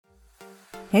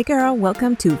Hey girl,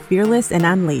 welcome to Fearless and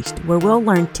Unleashed, where we'll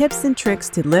learn tips and tricks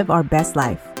to live our best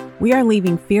life. We are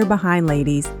leaving fear behind,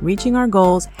 ladies, reaching our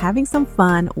goals, having some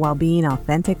fun while being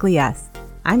authentically us.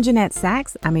 I'm Jeanette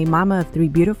Sachs. I'm a mama of 3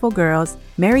 beautiful girls,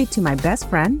 married to my best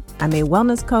friend. I'm a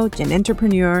wellness coach and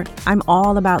entrepreneur. I'm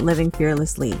all about living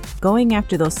fearlessly, going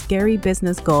after those scary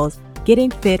business goals, getting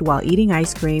fit while eating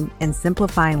ice cream, and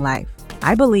simplifying life.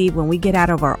 I believe when we get out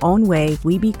of our own way,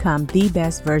 we become the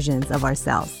best versions of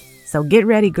ourselves. So get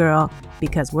ready, girl,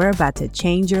 because we're about to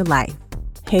change your life.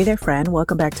 Hey there, friend.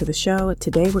 Welcome back to the show.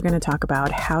 Today, we're going to talk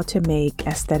about how to make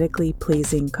aesthetically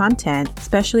pleasing content,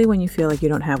 especially when you feel like you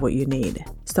don't have what you need.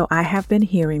 So I have been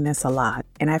hearing this a lot,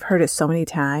 and I've heard it so many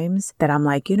times that I'm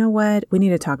like, you know what? We need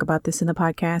to talk about this in the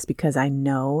podcast because I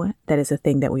know that it's a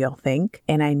thing that we all think,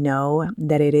 and I know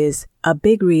that it is a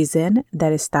big reason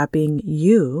that is stopping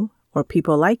you or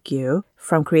people like you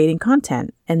from creating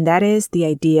content. And that is the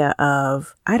idea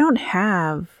of, I don't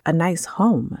have a nice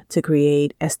home to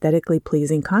create aesthetically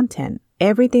pleasing content.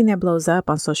 Everything that blows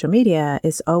up on social media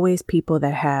is always people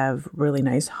that have really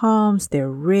nice homes.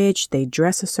 They're rich. They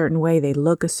dress a certain way. They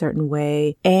look a certain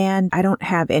way. And I don't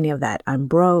have any of that. I'm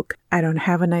broke. I don't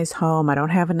have a nice home. I don't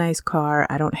have a nice car.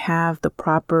 I don't have the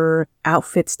proper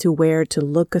outfits to wear to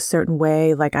look a certain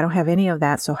way. Like, I don't have any of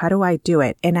that. So how do I do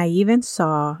it? And I even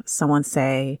saw someone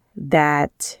say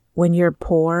that when you're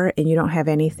poor and you don't have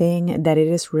anything, that it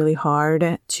is really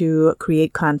hard to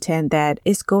create content that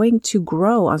is going to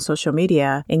grow on social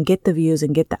media and get the views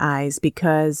and get the eyes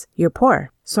because you're poor.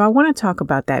 So I want to talk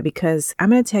about that because I'm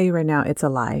going to tell you right now, it's a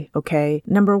lie. Okay.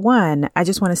 Number one, I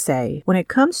just want to say when it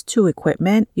comes to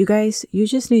equipment, you guys, you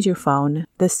just need your phone,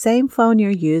 the same phone you're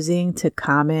using to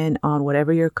comment on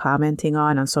whatever you're commenting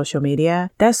on social media.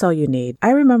 That's all you need. I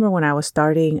remember when I was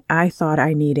starting, I thought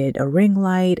I needed a ring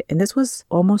light, and this was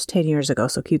almost 10 years ago.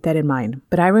 So keep that in mind.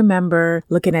 But I remember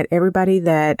looking at everybody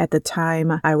that at the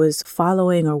time I was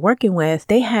following or working with,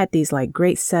 they had these like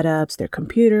great setups, their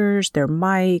computers, their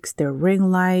mics, their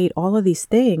ring light, all of these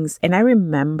things. And I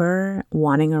remember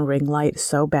wanting a ring light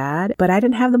so bad, but I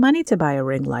didn't have the money to buy a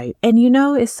ring light. And you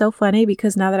know, it's so funny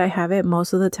because now that I have it,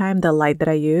 most of the time, the light that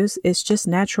I use is just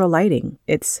natural lighting.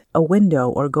 It's a window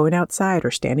or going outside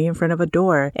or standing in front of a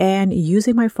door and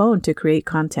using my phone to create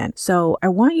content. So I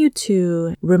want you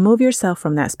to remove yourself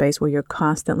from that space where you're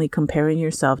constantly comparing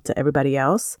yourself to everybody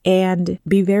else and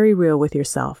be very real with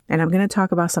yourself. And I'm going to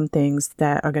talk about some things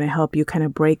that are going to help you kind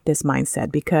of break this mindset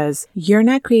because you're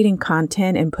not creating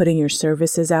content and putting your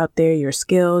services out there, your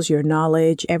skills, your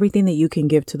knowledge, everything that you can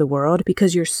give to the world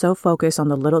because you're so focused on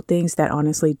the little things that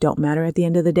honestly don't matter at the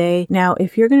end of the day. Now,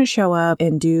 if you're going to show up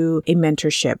and do a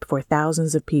mentorship for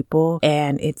thousands of people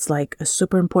and it's like a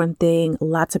super important thing,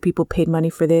 lots of people paid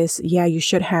money for this, yeah, you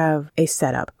should have a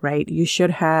setup, right? You should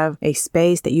have a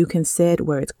space that you can sit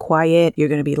where it's quiet. You're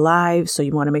going to be live, so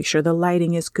you want to make sure the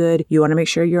lighting is good. You want to make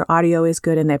sure your audio is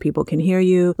good and that people can hear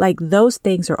you. Like, those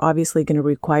things are obviously going to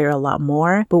require a lot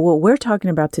more. But what we're talking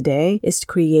about today is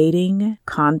creating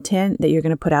content that you're going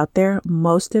to put out there.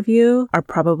 Most of you are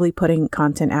probably putting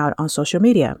content out on social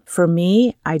media. For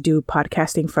me, I do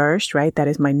podcasting first, right? That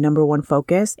is my number one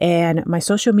focus. And my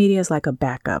social media is like a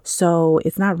backup. So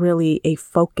it's not really a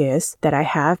focus that I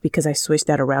have because I switched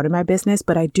that around in my business,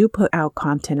 but I do put out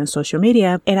content on social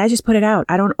media and I just put it out.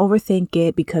 I don't overthink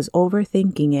it because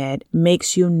overthinking it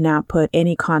makes you not put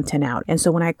any content out. And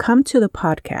so when I come to the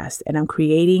podcast and I'm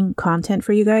creating content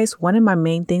for you guys, one of my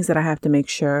main things that I have to make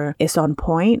sure is on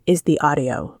point is the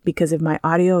audio. Because if my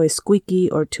audio is squeaky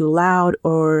or too loud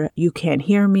or you can't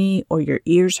hear me or your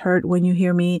ears hurt when you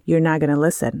hear me, you're not going to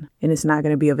listen and it's not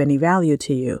going to be of any value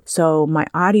to you. So my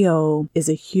audio is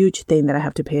a huge thing that I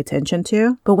have to pay attention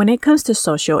to. But when it comes to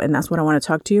social, and that's what I want to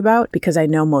talk to you about because I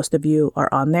know most of you are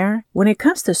on there. When it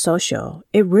comes to social,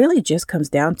 it really just comes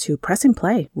down to pressing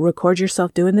play. Record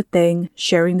yourself doing the thing,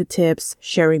 sharing the tips,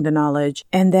 sharing the knowledge,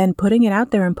 and then putting it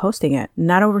out there and posting it,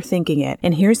 not overthinking it.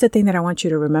 And here's the thing that I want you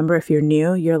to remember. If you're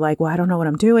new, you're like, well, I don't know what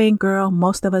I'm doing. Girl,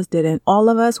 most of us didn't. All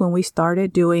of us, when we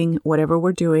started doing whatever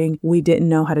we're doing, we didn't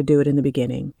know how to do it in the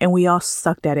beginning. And we all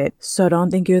sucked at it. So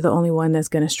don't think you're the only one that's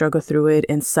going to struggle through it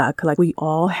and suck. Like, we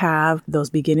all have those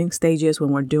beginning stages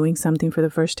when we're doing something for the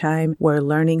first time, we're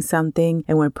learning something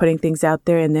and we're putting things out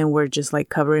there. And then we're just like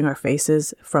covering our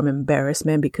faces from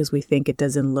embarrassment because we think it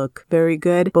doesn't look very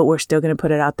good, but we're still going to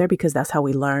put it out there because because that's how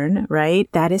we learn, right?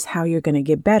 That is how you're going to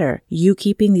get better. You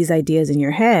keeping these ideas in your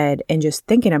head and just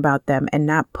thinking about them and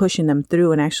not pushing them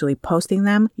through and actually posting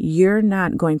them, you're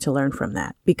not going to learn from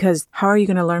that, because how are you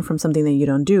going to learn from something that you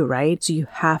don't do, right? So you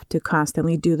have to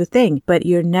constantly do the thing, but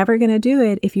you're never going to do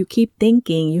it if you keep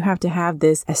thinking you have to have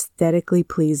this aesthetically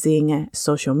pleasing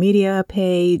social media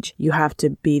page. You have to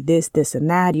be this,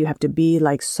 and that. You have to be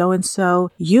like so and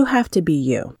so. You have to be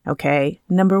you. Okay.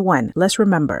 Number one, let's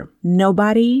remember,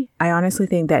 I honestly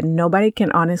think that nobody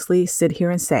can honestly sit here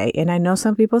and say, and I know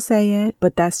some people say it,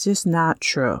 but that's just not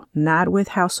true. Not with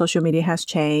how social media has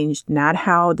changed, not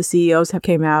how the CEOs have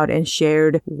came out and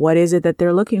shared what is it that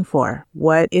they're looking for,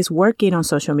 what is working on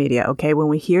social media. Okay. When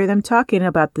we hear them talking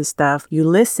about this stuff, you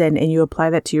listen and you apply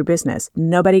that to your business.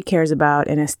 Nobody cares about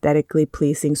an aesthetically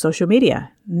pleasing social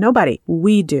media. Nobody.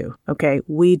 We do. Okay.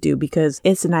 We do, because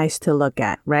it's nice to look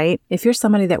at, right? If you're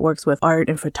somebody that works with art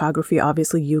and photography,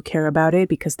 obviously you care about it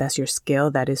because that's your skill.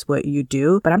 That is what you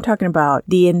do. But I'm talking about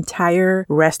the entire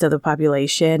rest of the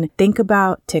population. Think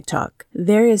about TikTok.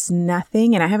 There is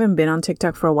nothing, and I haven't been on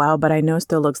TikTok for a while, but I know it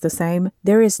still looks the same.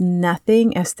 There is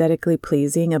nothing aesthetically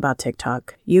pleasing about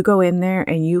TikTok. You go in there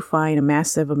and you find a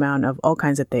massive amount of all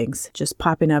kinds of things just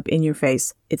popping up in your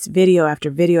face. It's video after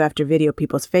video after video,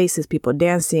 people's faces, people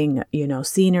dancing,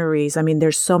 sceneries. I mean,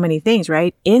 there's so many things,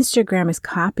 right? Instagram is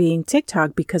copying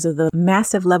TikTok because of the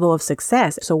massive level of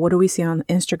success. So what do we see on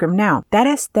Instagram now? That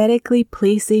aesthetically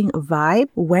pleasing vibe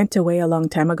went away a long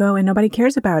time ago and nobody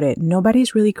cares about it.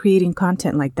 Nobody's really creating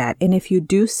content like that. And if you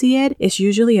do see it, it's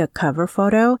usually a cover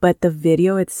photo, but the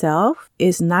video itself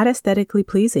is not aesthetically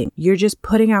pleasing. You're just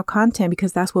putting out content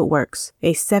because that's what works.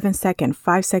 A 7-second,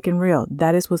 5-second reel,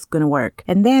 that is what's going to work.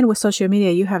 And then with social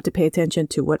media, you have to pay attention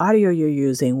to what audio you're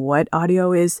using, what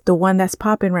audio is the one that's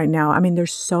popping right now. I mean,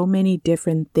 there's so many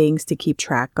different things to keep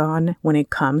track on when it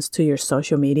comes to your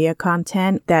social media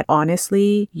content that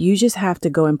honestly, you just have to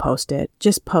go and post it.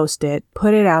 Just post it,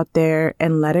 put it out there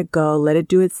and let it go, let it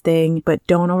do its thing, but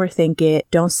don't overthink it.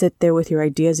 Don't sit there with your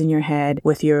ideas in your head,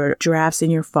 with your drafts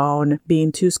in your phone,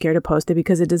 being too scared to post it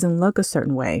because it doesn't look a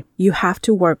certain way. You have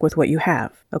to work with what you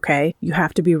have, okay? You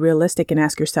have to be realistic and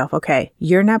ask yourself, okay,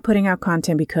 you're not putting out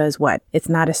content because what? It's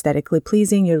not aesthetically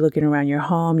pleasing. You're looking around your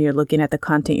home, you're looking at the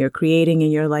content you're creating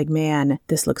and you're like, man,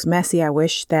 this looks messy. I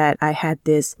wish that I had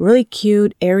this really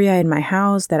cute area in my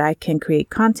house that I can create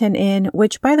content in,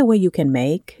 which by the way, you can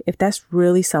make. If that's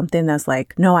really something that's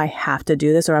like, no, I have to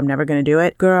do this or I'm never going to do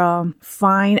it. Girl,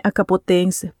 find a couple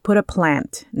things, put a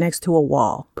plant next to a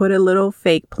wall, put a little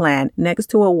fake plant next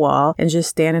to a wall and just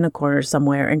stand in a corner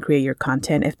somewhere and create your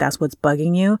content if that's what's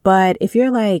bugging you. But if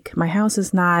you're like, my house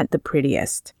is not the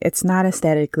prettiest, it's not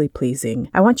aesthetically pleasing,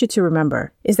 I want you to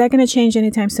remember, is that going to change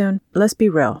anytime soon? Let's be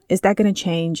real. Is that going to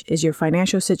change? Is your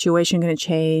financial situation going to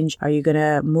change? Are you going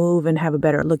to move and have a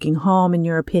better looking home in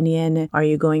your opinion? Are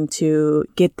you going to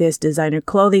get this designer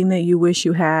clothing that you wish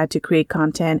you had to create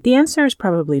content? The answer is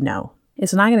probably no.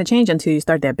 It's not going to change until you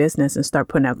start that business and start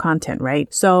putting out content,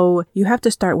 right? So you have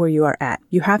to start where you are at.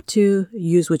 You have to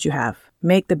use what you have.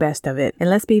 Make the best of it.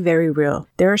 And let's be very real.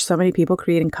 There are so many people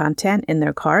creating content in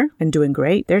their car and doing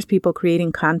great. There's people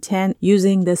creating content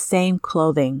using the same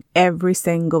clothing. Every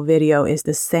single video is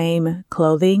the same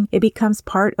clothing. It becomes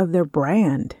part of their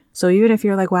brand. So even if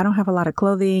you're like, well, I don't have a lot of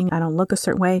clothing, I don't look a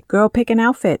certain way, girl, pick an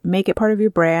outfit, make it part of your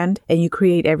brand, and you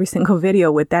create every single video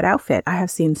with that outfit. I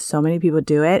have seen so many people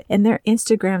do it, and their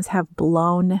Instagrams have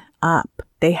blown up.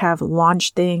 They have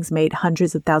launched things, made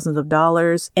hundreds of thousands of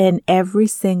dollars, and every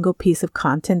single piece of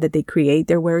content that they create,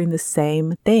 they're wearing the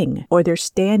same thing, or they're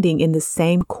standing in the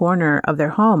same corner of their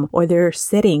home, or they're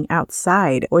sitting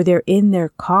outside, or they're in their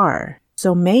car.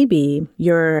 So maybe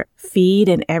your feed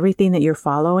and everything that you're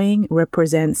following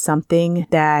represents something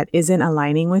that isn't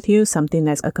aligning with you, something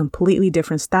that's a completely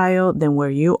different style than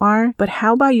where you are. But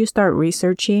how about you start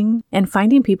researching and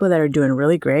finding people that are doing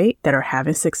really great, that are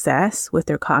having success with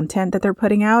their content that they're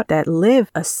putting out, that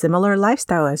live a similar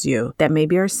lifestyle as you, that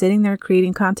maybe are sitting there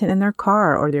creating content in their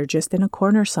car, or they're just in a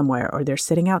corner somewhere, or they're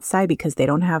sitting outside because they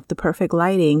don't have the perfect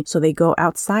lighting. So they go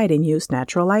outside and use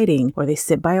natural lighting, or they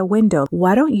sit by a window.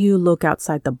 Why don't you look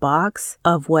outside the box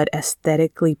of what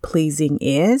aesthetically pleasing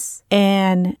is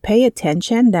and pay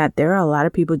attention that there are a lot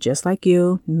of people just like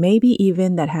you, maybe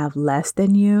even that have less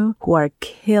than you, who are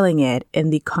killing it in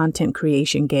the content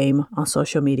creation game on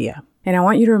social media. And I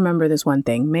want you to remember this one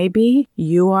thing. Maybe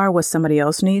you are what somebody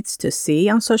else needs to see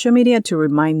on social media to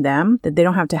remind them that they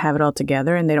don't have to have it all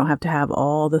together and they don't have to have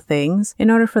all the things in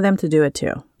order for them to do it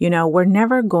too. You know, we're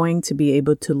never going to be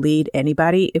able to lead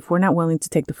anybody if we're not willing to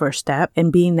take the first step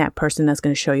and being that person that's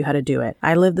going to show you how to do it.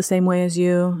 I live the same way as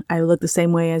you. I look the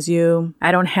same way as you.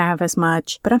 I don't have as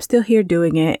much, but I'm still here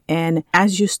doing it. And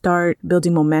as you start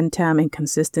building momentum and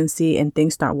consistency and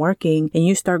things start working and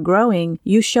you start growing,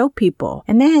 you show people.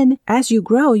 And then as you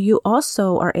grow, you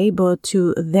also are able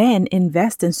to then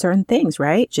invest in certain things,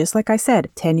 right? Just like I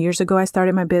said, 10 years ago, I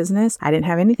started my business. I didn't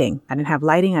have anything. I didn't have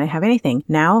lighting. I didn't have anything.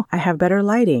 Now I have better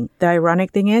lighting. The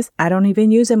ironic thing is I don't even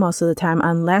use it most of the time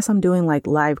unless I'm doing like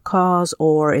live calls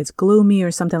or it's gloomy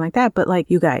or something like that. But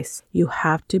like you guys, you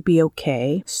have to be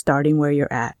okay starting where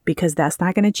you're at because that's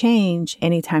not going to change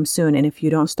anytime soon. And if you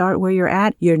don't start where you're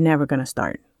at, you're never going to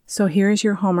start. So here's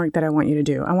your homework that I want you to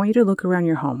do. I want you to look around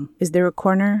your home. Is there a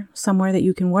corner somewhere that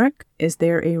you can work? Is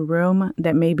there a room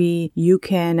that maybe you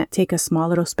can take a small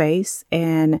little space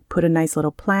and put a nice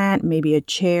little plant, maybe a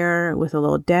chair with a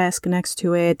little desk next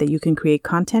to it that you can create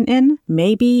content in?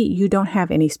 Maybe you don't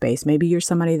have any space. Maybe you're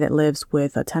somebody that lives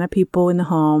with a ton of people in the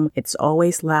home. It's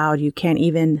always loud. You can't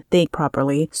even think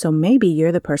properly. So maybe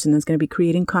you're the person that's going to be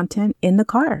creating content in the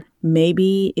car.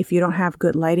 Maybe if you don't have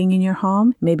good lighting in your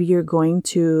home, maybe you're going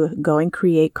to go and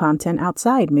create content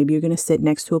outside. Maybe you're going to sit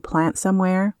next to a plant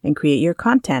somewhere and create your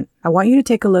content. I want you to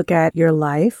take a look at your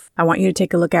life. I want you to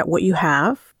take a look at what you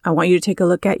have. I want you to take a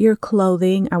look at your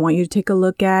clothing. I want you to take a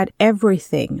look at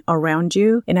everything around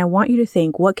you. And I want you to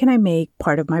think, what can I make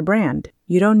part of my brand?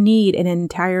 You don't need an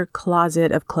entire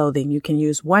closet of clothing. You can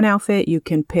use one outfit. You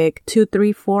can pick 2,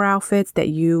 3, 4 outfits that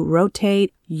you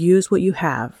rotate. Use what you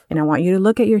have. And I want you to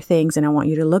look at your things and I want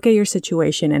you to look at your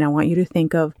situation and I want you to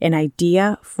think of an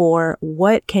idea for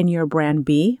what can your brand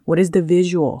be? What is the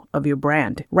visual of your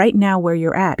brand right now where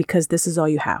you're at? Because this is all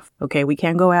you have. Okay, we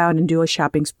can't go out and do a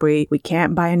shopping spree. We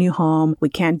can't buy a new home. We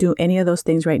can't do any of those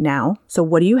things right now. So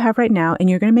what do you have right now? And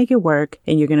you're going to make it work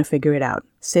and you're going to figure it out.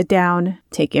 Sit down,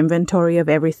 take inventory of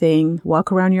everything,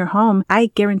 walk around your home.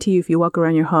 I guarantee you if you walk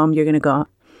around your home, you're going to go,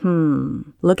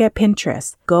 look at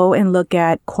Pinterest. Go and look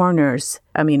at corners.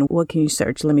 I mean, what can you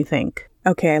search? Let me think.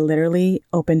 Okay, I literally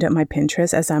opened up my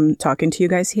Pinterest as I'm talking to you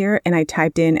guys here and I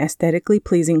typed in aesthetically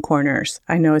pleasing corners.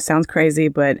 I know it sounds crazy,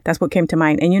 but that's what came to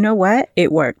mind. And you know what?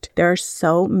 It worked. There are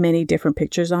so many different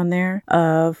pictures on there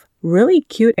of really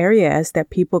cute areas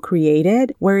that people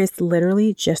created where it's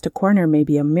literally just a corner,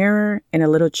 maybe a mirror and a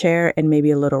little chair and maybe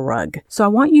a little rug. So I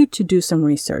want you to do some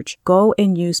research. Go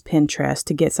and use Pinterest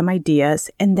to get some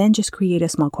ideas and then just create a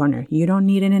small corner. You don't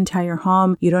need an entire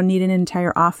home. You don't need an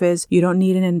entire office. You don't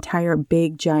need an entire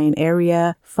big giant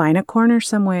area. Find a corner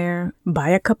somewhere. Buy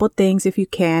a couple things if you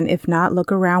can. If not,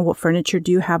 look around. What furniture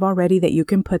do you have already that you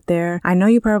can put there? I know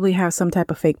you probably have some type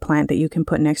of fake plant that you can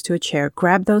put next to a chair.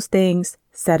 Grab those things.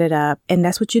 Set it up. And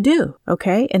that's what you do.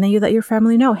 Okay. And then you let your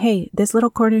family know, hey, this little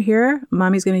corner here,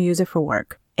 mommy's going to use it for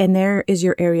work. And there is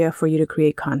your area for you to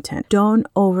create content. Don't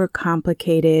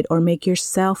overcomplicate it or make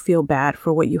yourself feel bad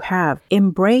for what you have.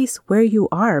 Embrace where you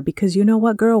are because you know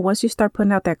what, girl, once you start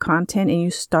putting out that content and you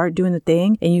start doing the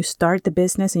thing and you start the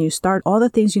business and you start all the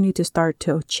things you need to start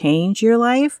to change your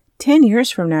life, 10 years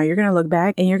from now, you're going to look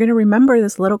back and you're going to remember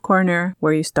this little corner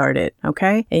where you started,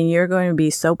 okay? And you're going to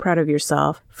be so proud of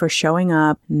yourself for showing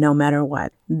up no matter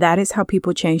what. That is how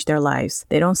people change their lives.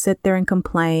 They don't sit there and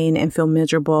complain and feel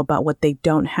miserable about what they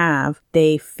don't have.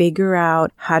 They figure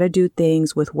out how to do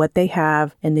things with what they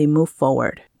have and they move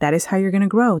forward. That is how you're going to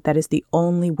grow. That is the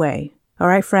only way. All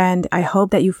right, friend, I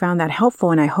hope that you found that helpful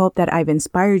and I hope that I've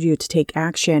inspired you to take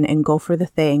action and go for the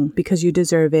thing because you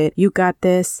deserve it. You got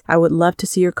this. I would love to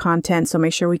see your content, so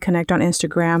make sure we connect on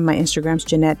Instagram. My Instagram's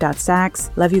Jeanette.Sachs.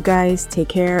 Love you guys. Take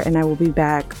care, and I will be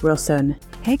back real soon.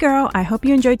 Hey girl, I hope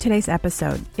you enjoyed today's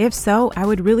episode. If so, I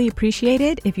would really appreciate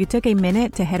it if you took a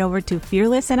minute to head over to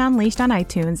Fearless and Unleashed on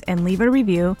iTunes and leave a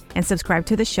review and subscribe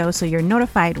to the show so you're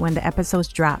notified when the episodes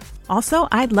drop. Also,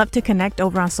 I'd love to connect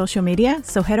over on social media,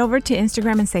 so head over to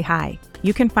Instagram and say hi.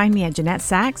 You can find me at Jeanette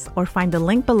Sachs or find the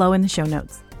link below in the show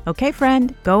notes. Okay,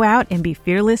 friend, go out and be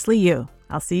fearlessly you.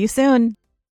 I'll see you soon.